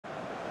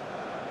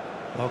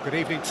Well, good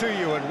evening to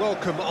you and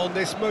welcome on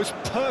this most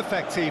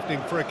perfect evening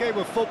for a game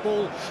of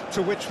football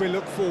to which we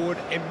look forward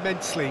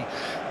immensely.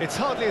 It's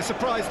hardly a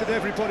surprise that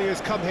everybody has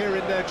come here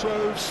in their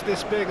droves,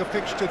 this being a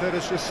fixture that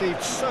has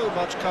received so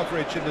much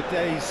coverage in the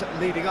days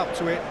leading up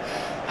to it.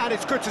 And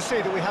it's good to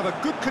see that we have a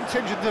good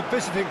contingent of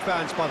visiting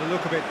fans by the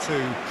look of it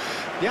too.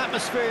 The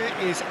atmosphere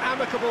is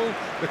amicable,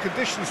 the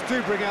conditions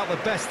do bring out the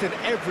best in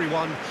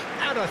everyone,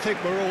 and I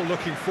think we're all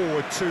looking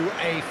forward to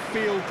a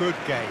feel-good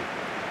game.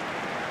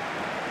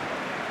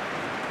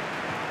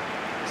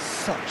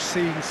 Such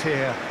scenes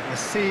here, a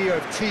sea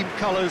of team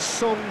colours,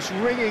 songs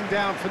ringing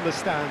down from the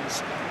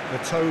stands. The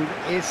tone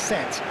is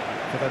set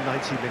for the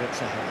 90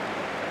 minutes ahead.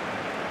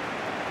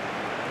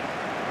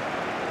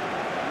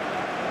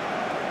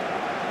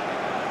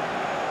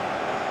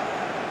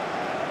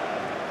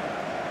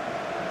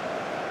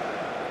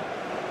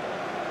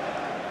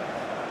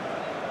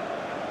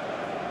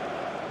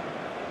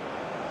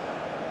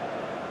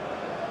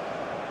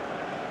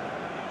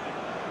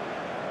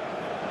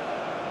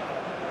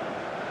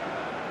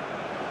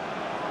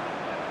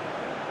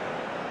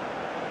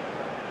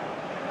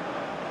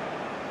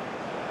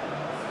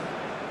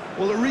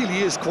 Well, it really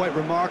is quite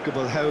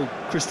remarkable how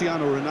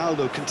Cristiano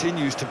Ronaldo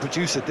continues to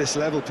produce at this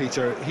level,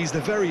 Peter. He's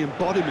the very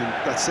embodiment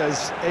that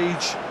says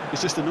age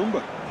is just a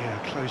number. Yeah,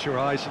 close your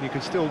eyes and you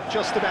can still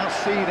just about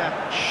see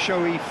that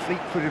showy,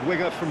 fleet-footed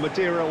winger from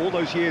Madeira all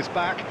those years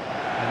back.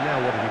 And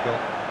now what have you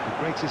got?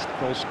 The greatest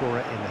goal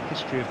scorer in the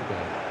history of the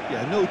game.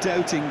 Yeah, no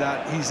doubting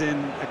that he's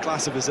in a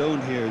class of his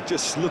own here.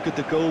 Just look at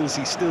the goals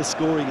he's still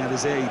scoring at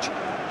his age.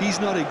 He's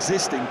not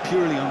existing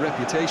purely on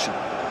reputation.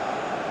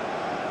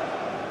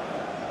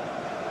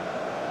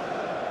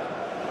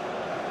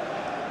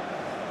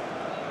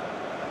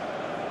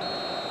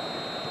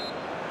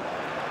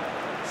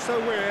 So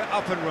we're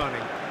up and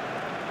running.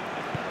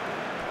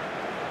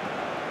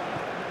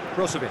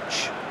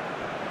 Brozovic.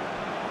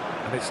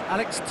 And it's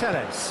Alex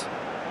Telles.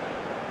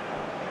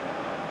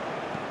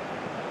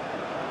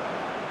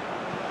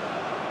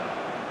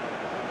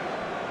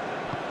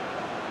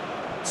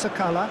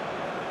 Sakala.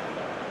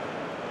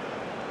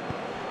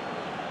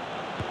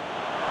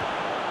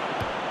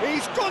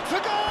 He's gone for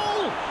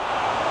goal!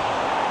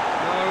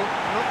 No,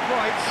 not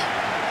quite.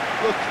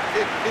 Look,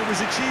 it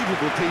was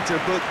achievable, Peter,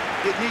 but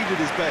it needed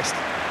his best.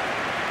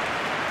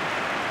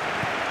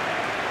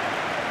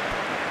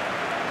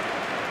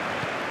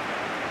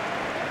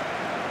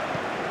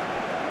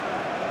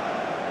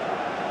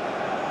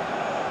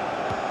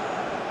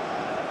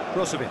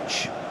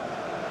 Brozovic,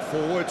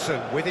 forwards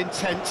and with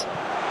intent.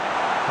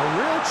 A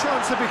real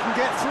chance if he can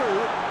get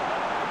through.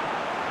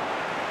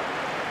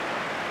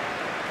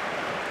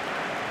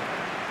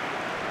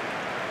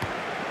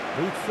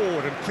 Moved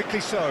forward and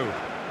quickly so.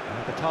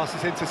 And the pass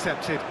is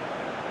intercepted.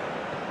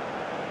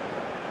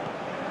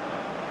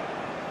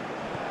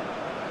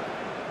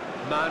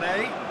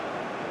 Mane.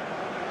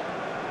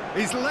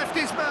 He's left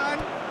his man.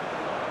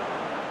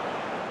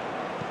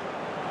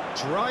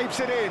 Drives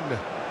it in.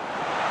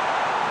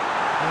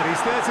 And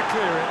he's there to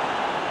clear it.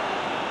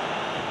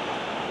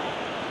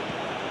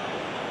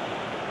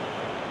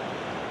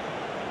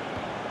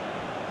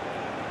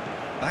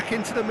 Back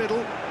into the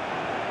middle.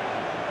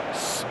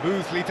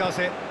 Smoothly does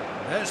it.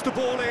 There's the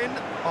ball in.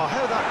 Oh,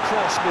 how that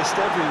cross missed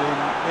everyone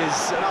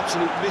is an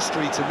absolute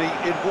mystery to me.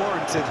 It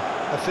warranted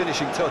a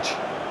finishing touch.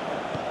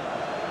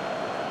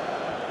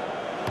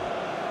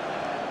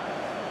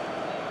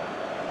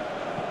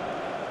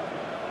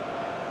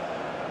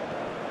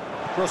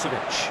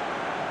 Brozovic.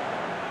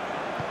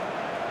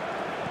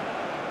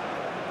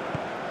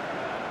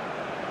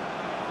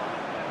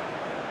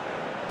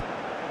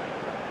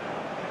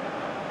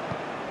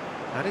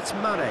 And it's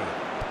Mane.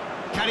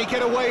 Can he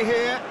get away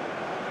here?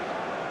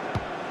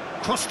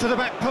 Cross to the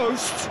back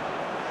post.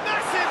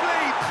 Massive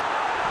leap!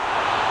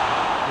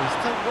 He's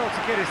done well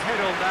to get his head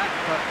on that,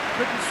 but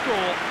couldn't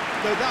score.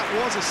 Now that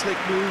was a slick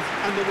move,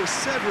 and there were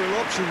several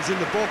options in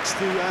the box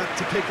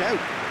to pick out.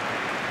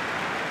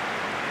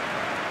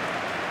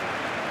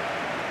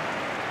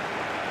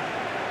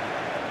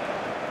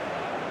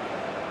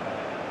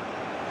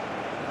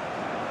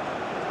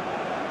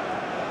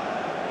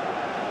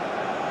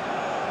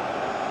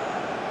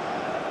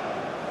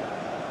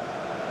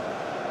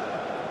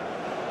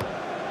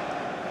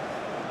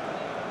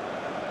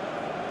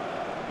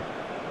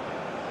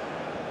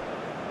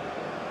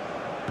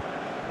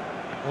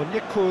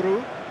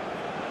 Onyekuru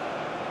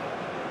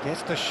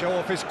gets to show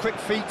off his quick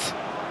feet.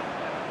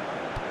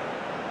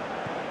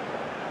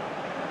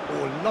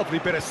 Oh, lovely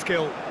bit of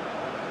skill.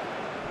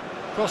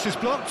 Cross is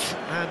blocked,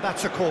 and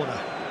that's a corner.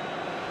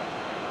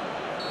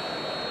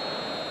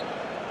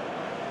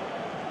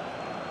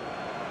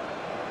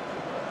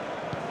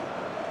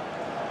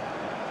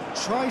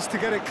 Tries to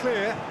get it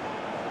clear.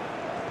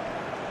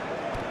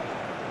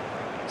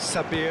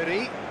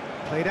 Sabiri,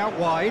 played out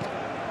wide.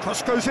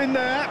 Cross goes in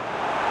there.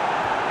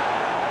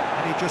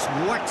 And he just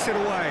whacks it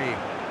away.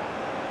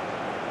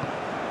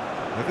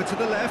 Over to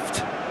the left.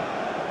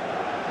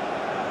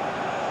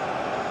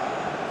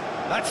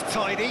 That's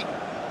tidy.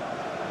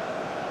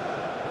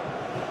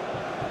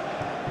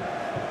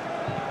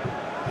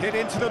 Hit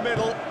into the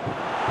middle.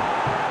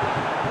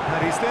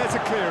 And he's there to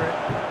clear it.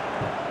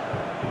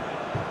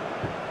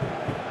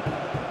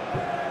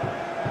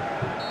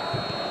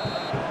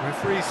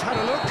 Referee's had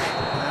a look,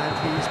 and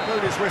he's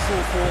blown his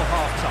whistle for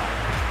half-time.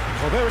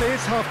 Well, there it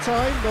is,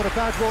 half-time. Not a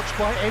bad watch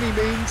by any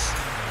means.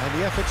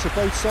 And the efforts of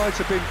both sides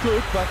have been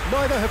good, but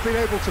neither have been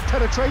able to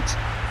penetrate.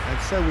 And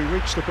so we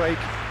reach the break,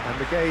 and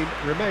the game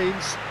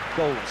remains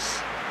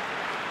goals.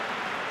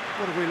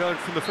 What have we learned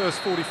from the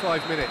first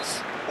 45 minutes?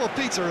 Well,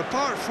 Peter,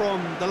 apart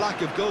from the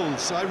lack of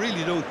goals, I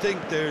really don't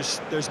think there's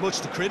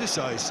much to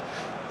criticise.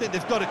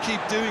 They've got to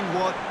keep doing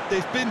what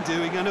they've been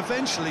doing, and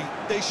eventually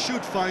they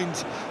should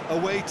find a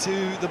way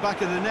to the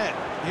back of the net.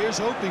 Here's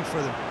hoping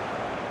for them.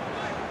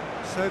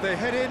 So they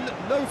head in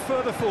no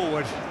further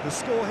forward. The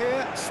score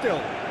here, still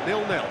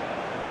 0-0.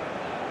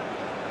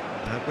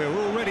 And we're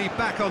already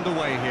back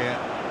underway here.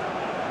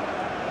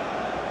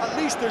 At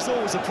least there's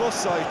always a plus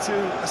side to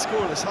a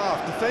scoreless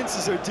half.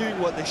 Defences are doing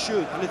what they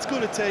should, and it's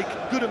going to take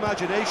good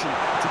imagination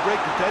to break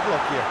the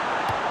deadlock here.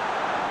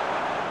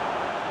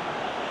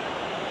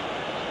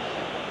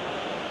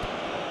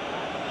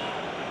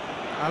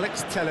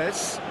 Alex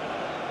Telles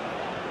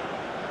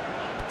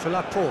to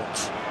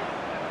Laporte.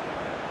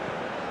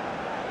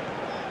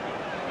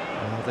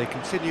 Well, they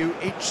continue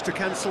each to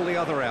cancel the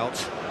other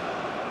out.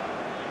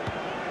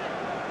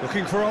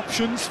 Looking for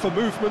options for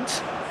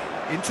movement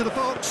into the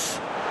box.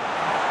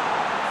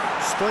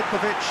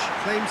 Stojkovic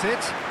claims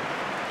it.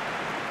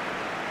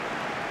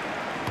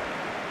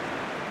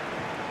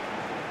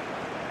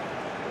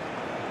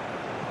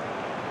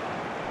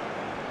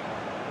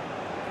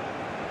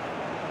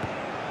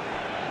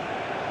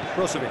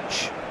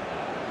 Brozovic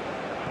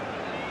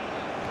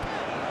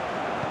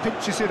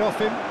pinches it off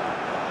him.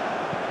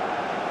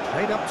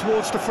 Played up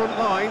towards the front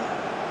line.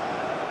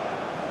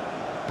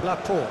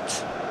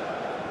 Laporte.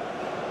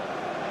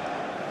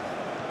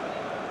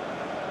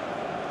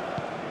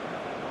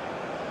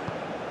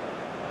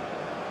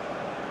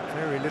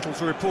 Very little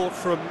to report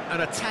from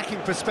an attacking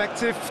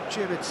perspective.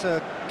 Jim, it's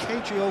a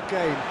cagey old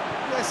game.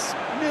 Yes,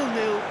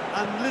 0-0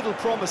 and little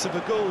promise of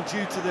a goal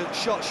due to the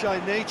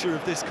shot-shy nature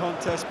of this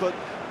contest, but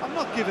I'm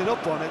not giving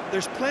up on it.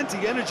 There's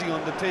plenty energy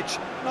on the pitch,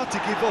 not to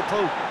give up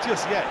hope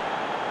just yet.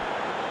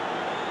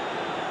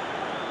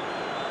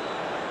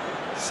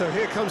 So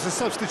here comes the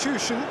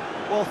substitution.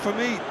 Well, for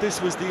me,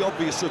 this was the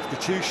obvious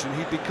substitution.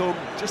 He'd become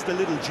just a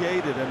little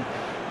jaded, and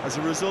as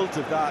a result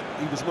of that,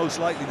 he was most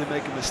likely to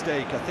make a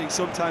mistake. I think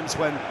sometimes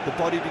when the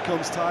body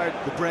becomes tired,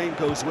 the brain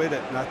goes with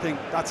it, and I think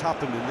that's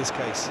happened in this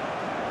case.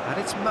 And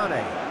it's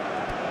Mane.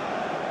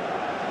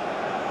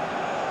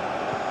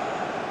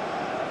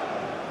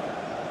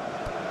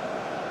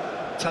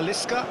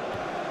 Talisca.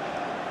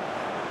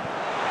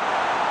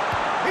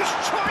 He's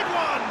tried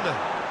one!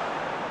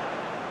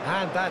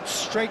 And that's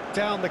straight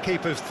down the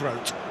keeper's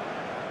throat.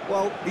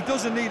 Well, he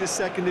doesn't need a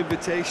second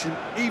invitation,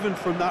 even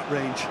from that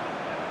range.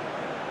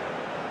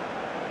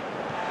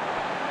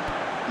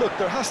 Look,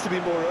 there has to be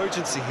more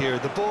urgency here.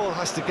 The ball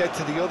has to get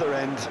to the other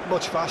end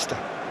much faster.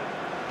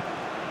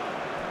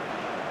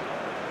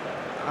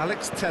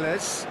 Alex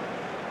Telles.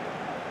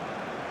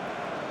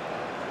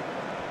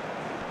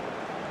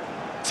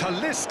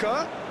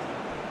 Talisca.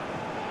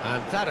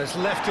 And that has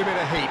left him in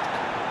a heap.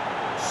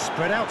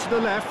 Spread out to the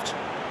left.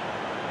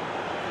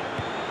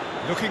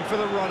 Looking for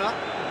the runner.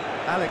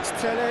 Alex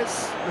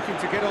Telles looking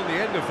to get on the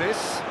end of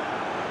this.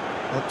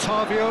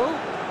 Otavio.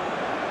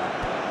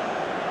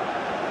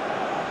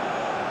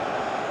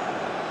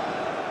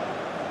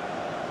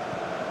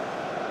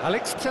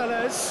 Alex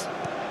Telles.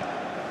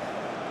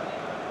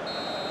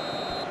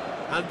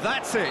 And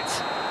that's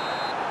it.